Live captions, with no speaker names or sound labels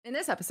In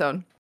this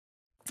episode,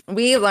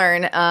 we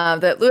learn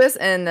that Lewis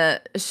and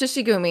the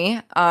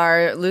Shishigumi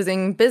are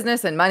losing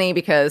business and money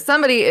because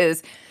somebody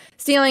is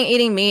stealing,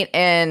 eating meat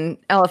and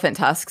elephant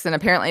tusks, and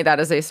apparently that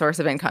is a source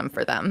of income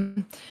for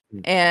them.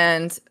 Mm.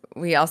 And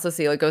we also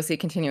see Legoshi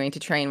continuing to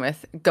train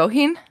with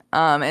Gohin,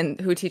 and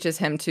who teaches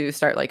him to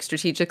start like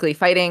strategically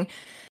fighting,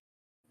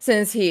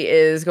 since he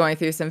is going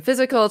through some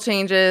physical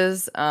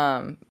changes.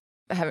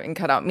 Having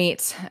cut out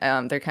meat.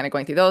 They're kind of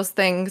going through those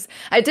things.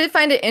 I did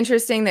find it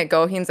interesting that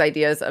Gohin's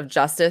ideas of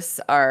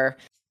justice are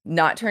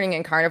not turning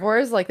in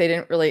carnivores. Like they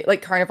didn't really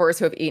like carnivores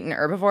who have eaten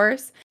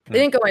herbivores. They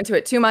didn't go into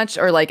it too much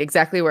or like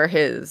exactly where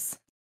his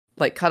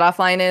like cutoff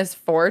line is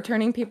for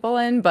turning people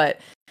in. But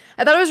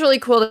I thought it was really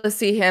cool to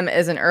see him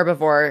as an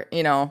herbivore,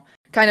 you know,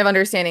 kind of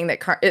understanding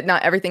that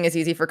not everything is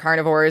easy for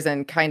carnivores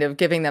and kind of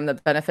giving them the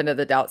benefit of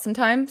the doubt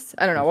sometimes.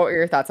 I don't know. What were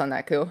your thoughts on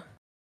that, Koo?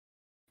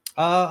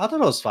 I thought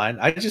it was fine.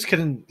 I just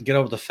couldn't get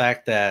over the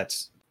fact that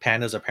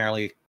pandas are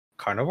apparently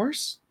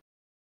carnivores.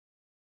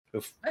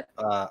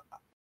 I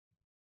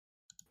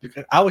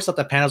always thought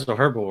that pandas were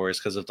herbivores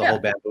because of the whole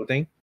bamboo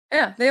thing.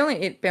 Yeah, they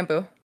only eat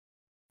bamboo.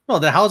 No,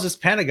 then how is this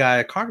panda guy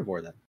a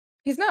carnivore then?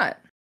 He's not.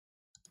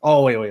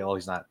 Oh, wait. Oh,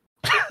 he's not.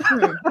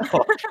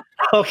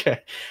 Okay.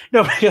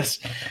 No, because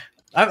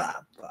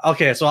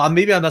okay, so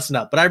maybe I'm messing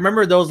up, but I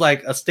remember there was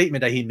like a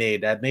statement that he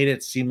made that made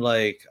it seem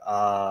like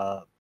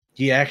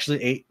he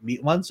actually ate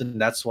meat once,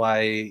 and that's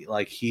why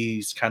like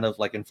he's kind of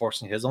like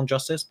enforcing his own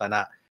justice by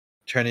not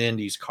turning in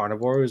these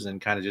carnivores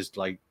and kind of just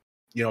like,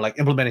 you know, like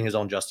implementing his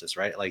own justice,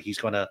 right? Like he's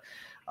gonna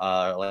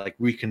like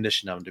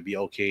recondition them to be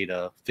okay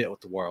to fit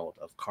with the world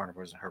of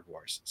carnivores and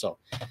herbivores. So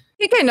I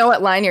think I know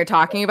what line you're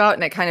talking about,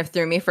 and it kind of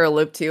threw me for a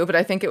loop too, but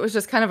I think it was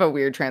just kind of a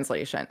weird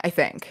translation, I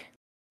think.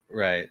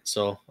 Right.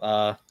 So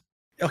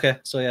okay,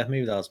 so yeah,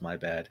 maybe that was my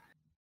bad.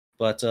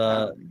 But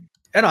I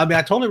don't know, I mean,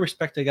 I totally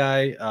respect the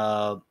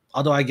guy.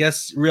 Although I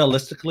guess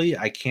realistically,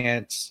 I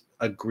can't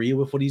agree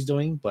with what he's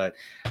doing, but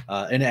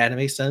in an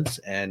anime sense,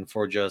 and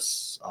for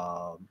just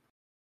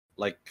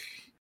like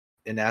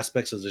in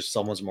aspects of just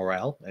someone's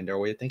morale and their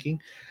way of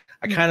thinking,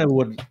 I kind of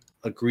would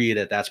agree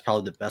that that's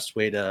probably the best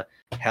way to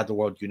have the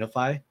world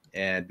unify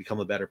and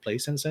become a better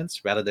place in a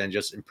sense, rather than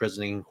just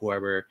imprisoning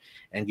whoever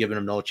and giving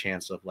them no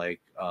chance of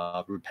like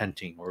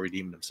repenting or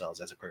redeeming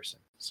themselves as a person.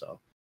 So.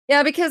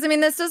 Yeah, because I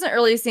mean, this does't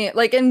really seem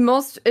like in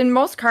most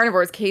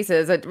carnivores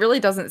cases, it really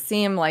doesn't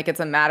seem like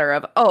it's a matter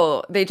of,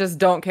 oh, they just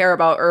don't care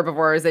about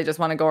herbivores. They just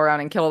want to go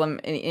around and kill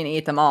them and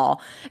eat them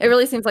all. It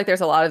really seems like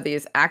there's a lot of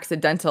these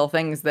accidental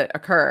things that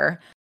occur,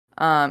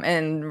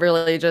 and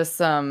really just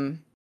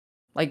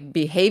like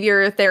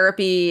behavior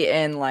therapy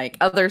and like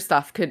other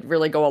stuff could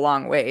really go a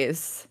long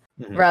ways,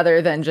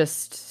 rather than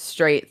just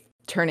straight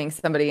turning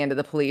somebody into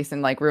the police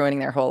and like ruining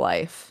their whole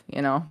life,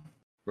 you know?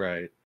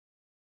 Right.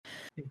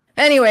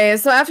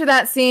 Anyways, so after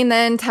that scene,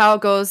 then Tao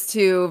goes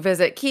to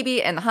visit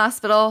Kibi in the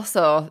hospital.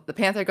 So the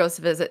panther goes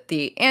to visit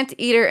the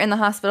anteater in the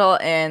hospital,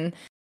 and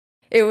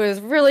it was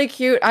really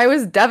cute. I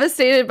was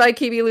devastated by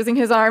Kibi losing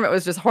his arm. It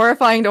was just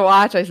horrifying to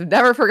watch. I've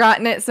never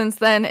forgotten it since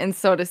then. And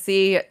so to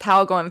see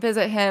Tao go and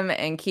visit him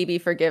and Kibi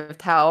forgive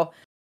Tao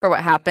for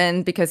what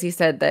happened, because he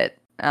said that,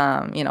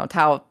 you know,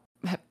 Tao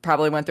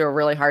probably went through a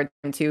really hard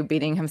time too,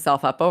 beating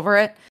himself up over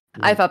it.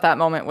 I thought that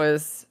moment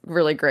was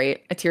really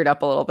great. I teared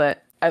up a little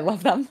bit. I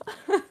love them.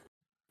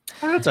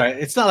 That's all right.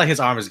 It's not like his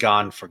arm is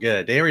gone for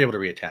good. They were able to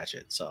reattach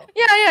it. So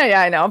yeah,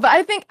 I know.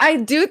 But I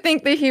do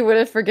think that he would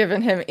have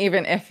forgiven him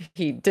even if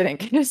he didn't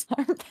get his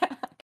arm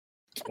back.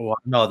 Well,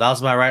 no, that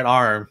was my right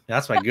arm.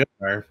 That's my good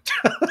arm.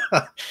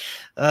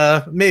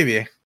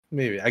 Maybe.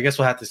 I guess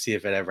we'll have to see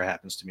if it ever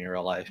happens to me in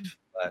real life.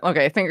 But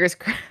okay, fingers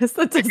crossed.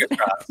 Fingers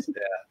crossed,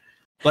 yeah.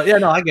 But yeah,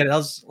 no, I get it. I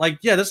was like,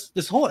 yeah,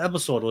 this whole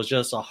episode was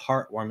just a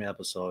heartwarming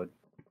episode.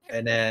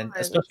 And then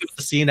especially with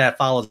the scene that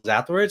follows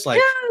afterwards, like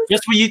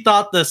just when you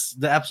thought the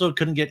episode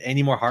couldn't get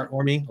any more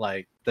heartwarming,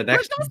 like the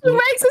next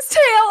wags his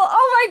tail.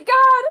 Oh my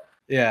god.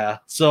 Yeah.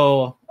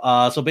 So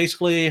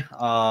basically,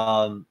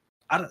 I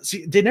don't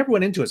see, they never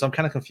went into it, so I'm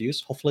kind of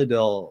confused. Hopefully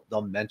they'll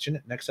mention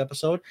it next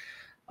episode.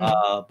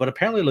 But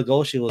apparently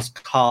Legoshi was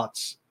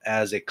caught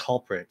as a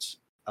culprit,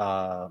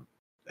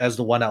 as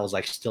the one that was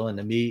like stealing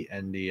the meat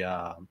and the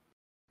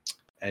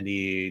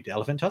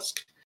elephant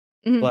tusk.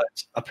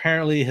 But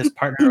apparently his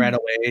partner ran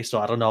away, so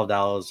I don't know if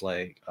that was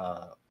like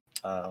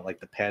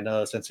the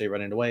panda sensei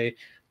running away.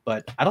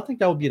 But I don't think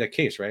that would be the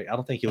case, right? I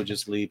don't think he would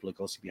just leave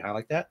Legoshi behind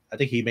like that. I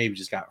think he maybe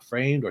just got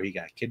framed or he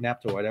got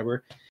kidnapped or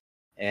whatever.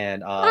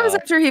 And that was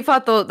after he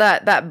fought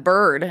that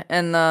bird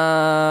and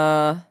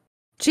the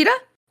cheetah,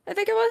 I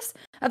think it was.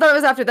 I thought it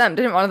was after them.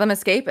 Didn't one of them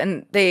escape?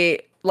 And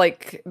they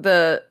like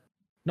the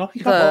no, he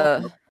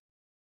got both.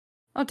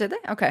 Oh, did they?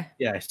 Okay.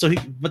 Yeah. So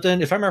but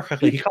then if I remember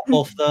correctly, he caught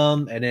both of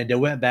them, and then they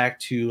went back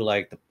to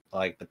like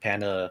the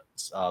panda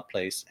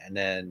place, and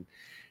then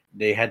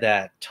they had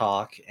that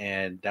talk,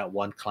 and that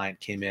one client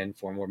came in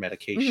for more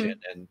medication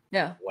and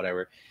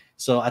whatever.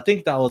 So I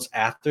think that was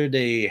after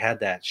they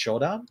had that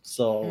showdown.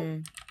 So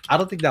I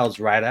don't think that was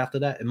right after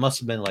that. It must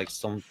have been like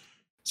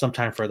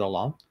sometime further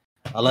along,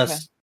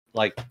 unless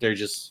like they're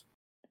just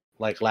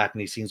like lapping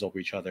these scenes over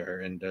each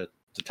other, and the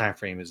time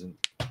frame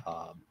isn't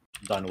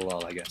done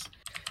well, I guess.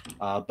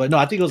 But no,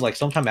 I think it was like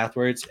sometime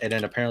afterwards, and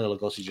then apparently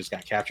Lugosi just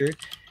got captured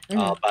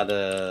by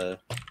the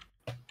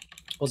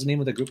what's the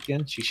name of the group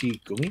again?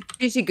 Shishigumi?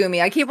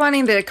 Shishigumi. I keep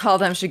wanting to call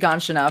them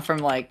Shiganshina from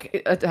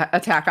like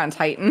Attack on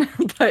Titan,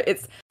 but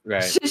it's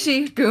Right.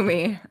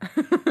 Shishigumi.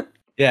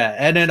 Yeah,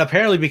 and then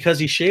apparently because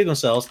he shaved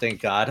himself,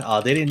 thank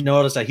God, they didn't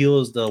notice that he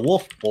was the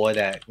wolf boy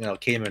that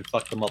came and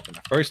fucked them up in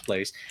the first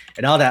place.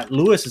 And now that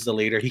Lewis is the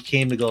leader, he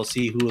came to go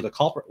see who the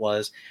culprit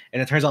was,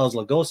 and it turns out it was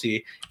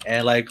Lugosi.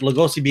 And like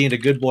Lugosi being the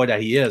good boy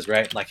that he is,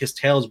 right? Like his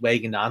tail's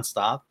wagging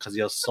nonstop because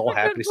he was so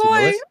happy to see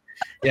Lewis.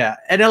 Yeah,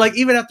 and then like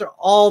even after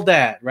all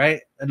that,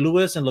 right? And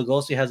Lewis and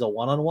Lugosi has a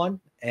one-on-one,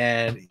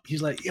 and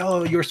he's like,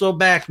 "Yo, you're so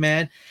back,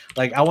 man.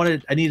 Like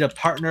I need a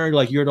partner.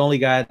 Like you're the only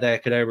guy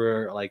that could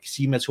ever like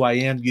see me as who I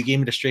am. You gave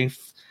me the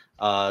strength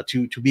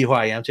to be who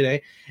I am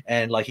today."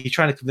 And like he's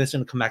trying to convince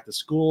him to come back to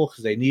school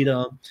because they need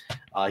him.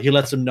 He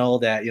lets them know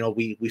that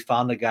we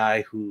found the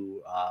guy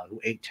who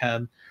ate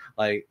Tem.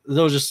 Like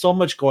there was just so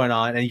much going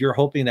on, and you're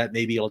hoping that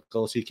maybe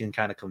Lugosi can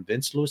kind of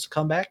convince Lewis to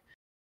come back.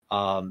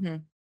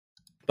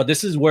 But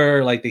this is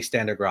where like they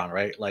stand their ground,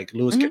 right? Like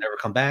Lewis can never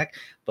come back,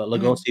 but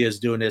Lugosi is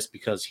doing this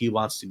because he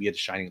wants to be a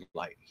shining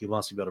light. He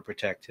wants to be able to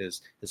protect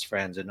his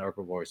friends and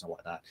herbivores and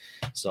whatnot.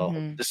 So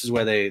this is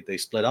where they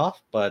split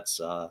off. But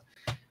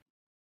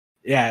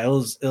yeah, it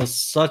was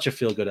such a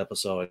feel good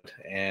episode,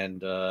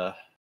 and oh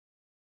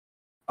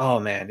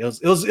man, it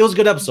was a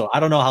good episode. I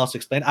don't know how else to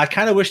explain. I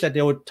kind of wish that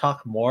they would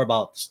talk more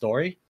about the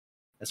story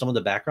and some of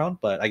the background,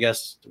 but I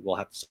guess we'll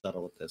have to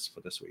settle with this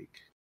for this week.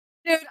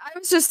 Dude, I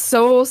was just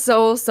so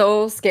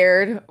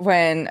scared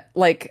when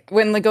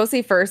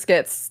Lugosi first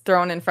gets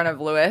thrown in front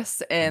of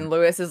Lewis, and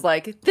Lewis is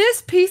like,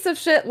 "This piece of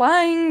shit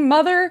lying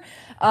mother."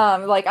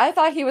 Like I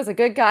thought he was a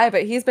good guy,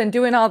 but he's been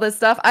doing all this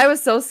stuff. I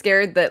was so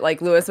scared that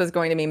like Lewis was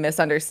going to be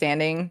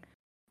misunderstanding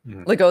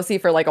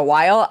Lugosi for like a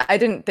while. I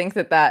didn't think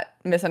that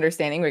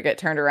misunderstanding would get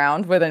turned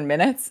around within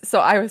minutes. So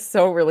I was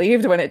so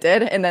relieved when it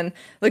did. And then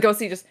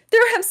Lugosi just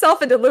threw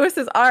himself into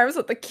Lewis's arms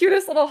with the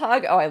cutest little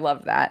hug. Oh, I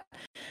love that.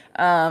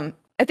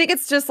 I think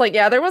it's just like,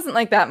 yeah, there wasn't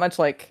like that much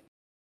like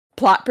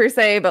plot per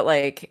se, but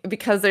like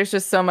because there's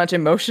just so much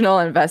emotional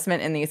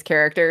investment in these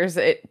characters,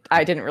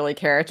 I didn't really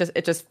care.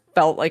 It just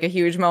felt like a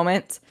huge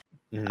moment.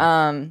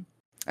 And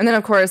then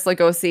of course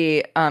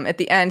Lugosi at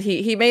the end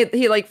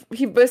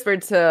he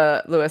whispered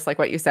to Lewis like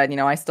what you said,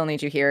 I still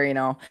need you here,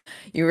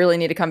 you really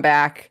need to come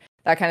back,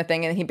 that kind of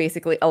thing, and he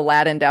basically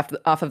Aladdined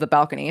off of the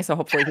balcony, so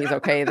hopefully he's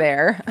okay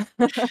there.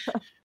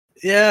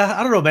 Yeah,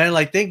 I don't know, man.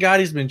 Like, thank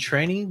God he's been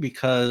training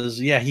because,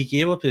 yeah, he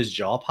gave up his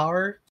jaw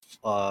power,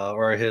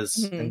 or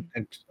his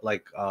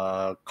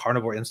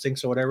carnivore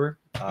instincts or whatever,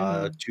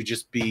 to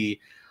just be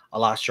a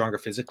lot stronger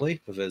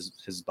physically with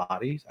his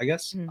body, I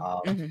guess.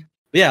 But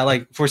yeah,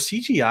 like for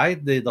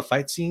CGI, the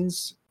fight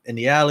scenes in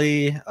the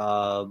alley,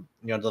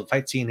 the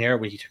fight scene here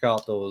when he took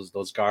out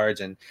those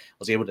guards and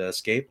was able to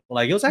escape,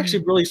 like it was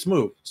actually really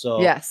smooth.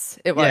 So yes,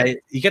 it was. Yeah,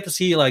 you get to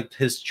see like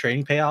his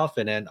training payoff,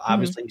 and then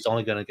obviously he's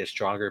only gonna get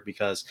stronger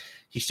because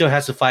he still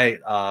has to fight.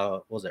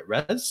 What was it,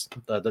 Rez,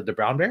 the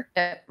brown bear?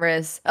 Yeah,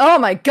 Riz. Oh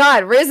my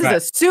God, Riz is a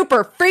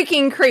super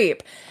freaking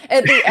creep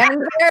at the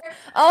end there.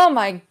 Oh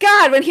my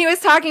God, when he was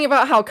talking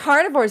about how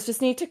carnivores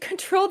just need to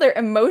control their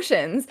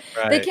emotions,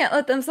 they can't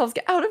let themselves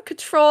get out of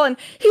control, and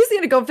he's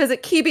gonna go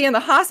visit Kibi in the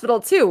hospital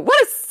too. What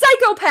a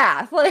psychopath!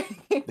 Like,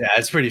 yeah,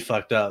 it's pretty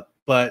fucked up.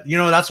 But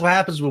that's what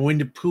happens when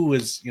Winnie the Pooh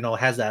has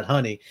that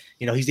honey.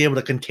 He's able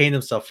to contain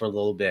himself for a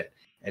little bit,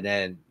 and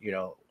then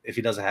if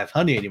he doesn't have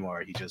honey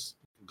anymore, he just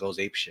goes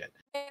ape shit.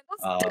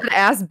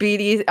 Ass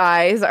beady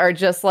eyes are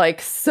just like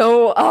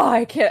so. Oh,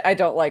 I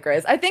don't like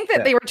Riz. I think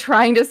that they were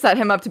trying to set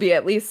him up to be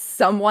at least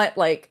somewhat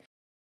like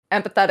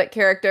empathetic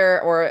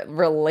character or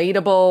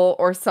relatable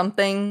or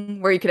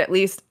something where you could at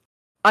least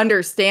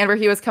understand where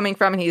he was coming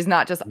from, and he's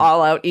not just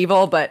all out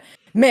evil. But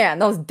man,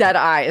 those dead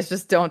eyes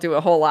just don't do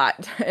a whole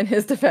lot in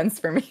his defense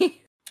for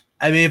me.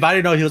 I mean, if I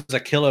didn't know he was a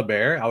killer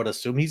bear, I would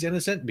assume he's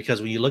innocent because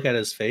when you look at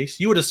his face,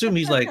 you would assume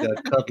he's like a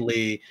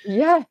cuddly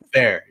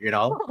bear,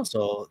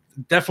 So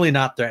definitely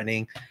not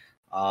threatening.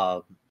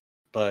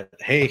 But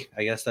hey,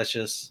 I guess that's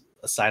just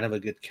a sign of a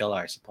good killer,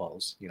 I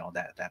suppose.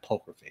 That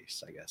poker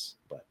face, I guess.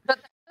 But the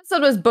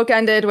episode was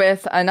bookended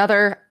with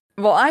another.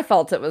 Well, I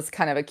felt it was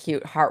kind of a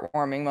cute,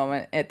 heartwarming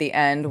moment at the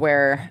end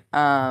where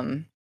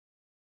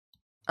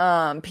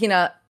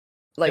Peanut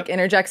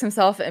interjects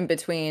himself in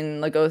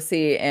between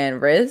Lugosi and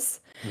Riz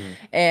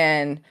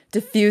and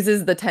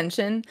diffuses the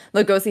tension.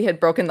 Lugosi had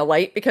broken the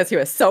light because he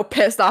was so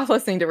pissed off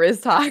listening to Riz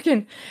talk,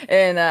 and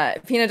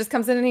Peanut just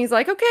comes in and he's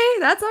like, "Okay,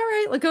 that's all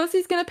right.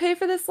 Lugosi's gonna pay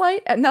for this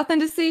light. Nothing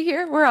to see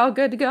here. We're all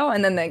good to go."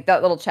 And then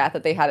that little chat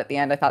that they had at the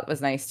end, I thought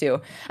was nice too.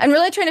 I'm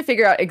really trying to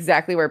figure out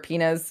exactly where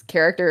Peanut's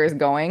character is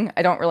going.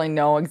 I don't really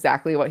know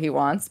exactly what he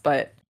wants,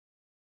 but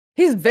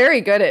he's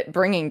very good at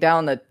bringing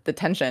down the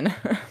tension.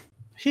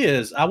 He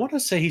is. I want to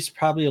say he's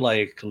probably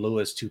like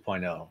Lewis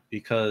 2.0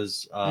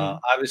 because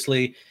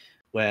obviously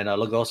when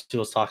Lugosi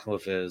was talking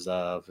with his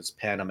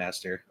Panda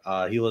Master,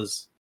 he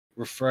was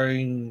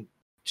referring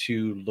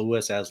to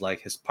Lewis as like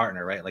his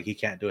partner, right? Like he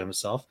can't do it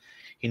himself.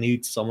 He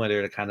needs someone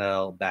there to kind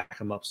of back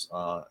him up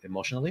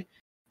emotionally.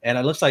 And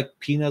it looks like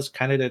Pina's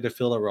kind of there to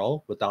fill a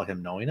role without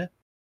him knowing it.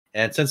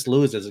 And since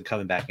Lewis isn't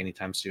coming back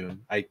anytime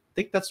soon, I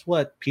think that's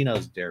what Pina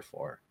is there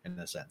for, in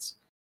a sense.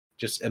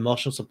 Just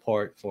emotional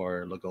support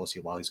for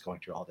Lugosi while he's going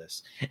through all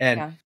this.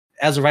 And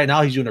as of right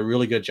now, he's doing a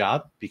really good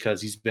job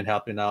because he's been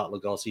helping out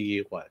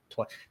Lugosi.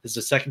 This is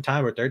the second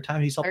time or third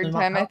time he's helping him out?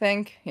 Third time, I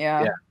think.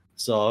 Yeah.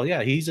 So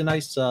yeah, he's a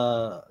nice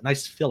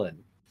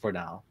fill-in for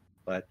now.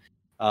 But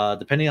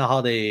depending on how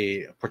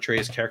they portray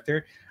his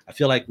character, I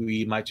feel like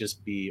we might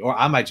just be, or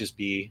I might just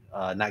be,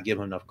 not give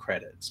him enough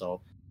credit. So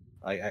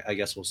I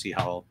guess we'll see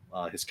how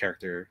his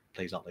character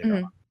plays out later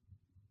on.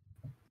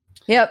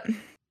 Yep.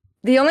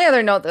 The only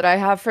other note that I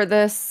have for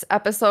this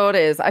episode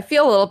is I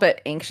feel a little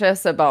bit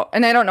anxious about,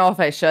 and I don't know if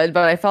I should,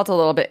 but I felt a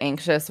little bit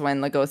anxious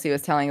when Lugosi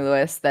was telling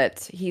Lewis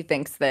that he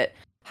thinks that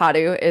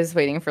Haru is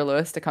waiting for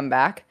Lewis to come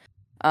back.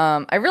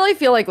 I really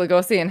feel like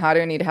Lugosi and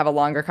Haru need to have a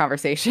longer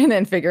conversation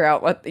and figure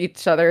out what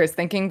each other is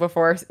thinking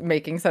before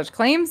making such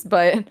claims,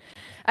 but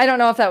I don't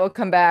know if that will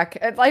come back.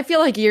 I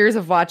feel like years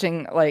of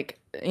watching, like,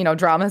 you know,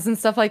 dramas and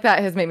stuff like that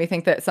has made me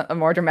think that a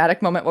more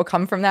dramatic moment will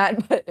come from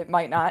that, but it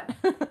might not.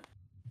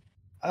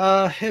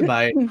 It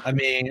might. I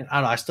mean, I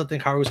don't know. I still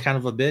think Haru's kind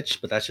of a bitch,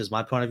 but that's just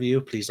my point of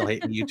view. Please don't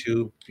hate me,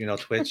 YouTube,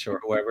 Twitch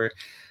or whoever.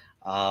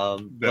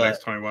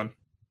 X21.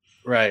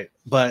 Right.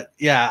 But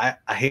yeah,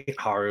 I hate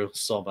Haru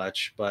so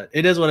much, but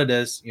it is what it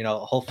is.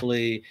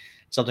 Hopefully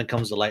something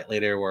comes to light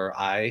later where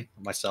I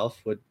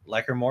myself would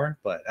like her more.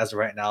 But as of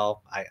right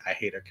now, I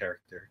hate her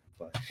character.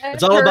 But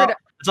it's all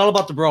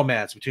about the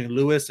bromance between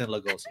Lewis and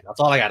Lugosi.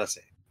 That's all I gotta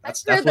say.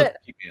 That's what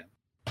keep me in.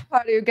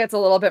 Haru gets a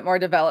little bit more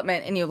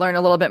development and you learn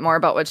a little bit more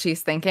about what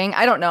she's thinking.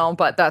 I don't know,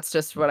 but that's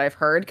just what I've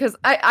heard. Because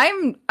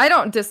I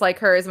don't dislike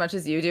her as much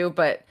as you do,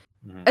 but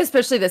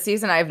especially this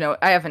season, I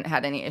haven't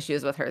had any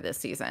issues with her this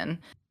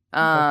season.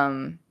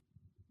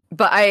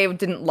 But I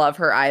didn't love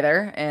her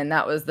either, and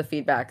that was the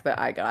feedback that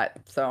I got.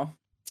 So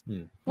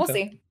we'll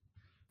see.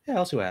 Yeah,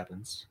 I'll see what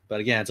happens. But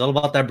again, it's all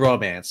about that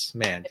bromance,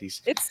 man.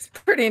 It's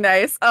pretty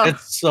nice. Oh.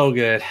 It's so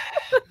good.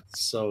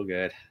 So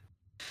good.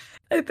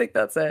 I think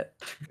that's it.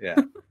 Yeah.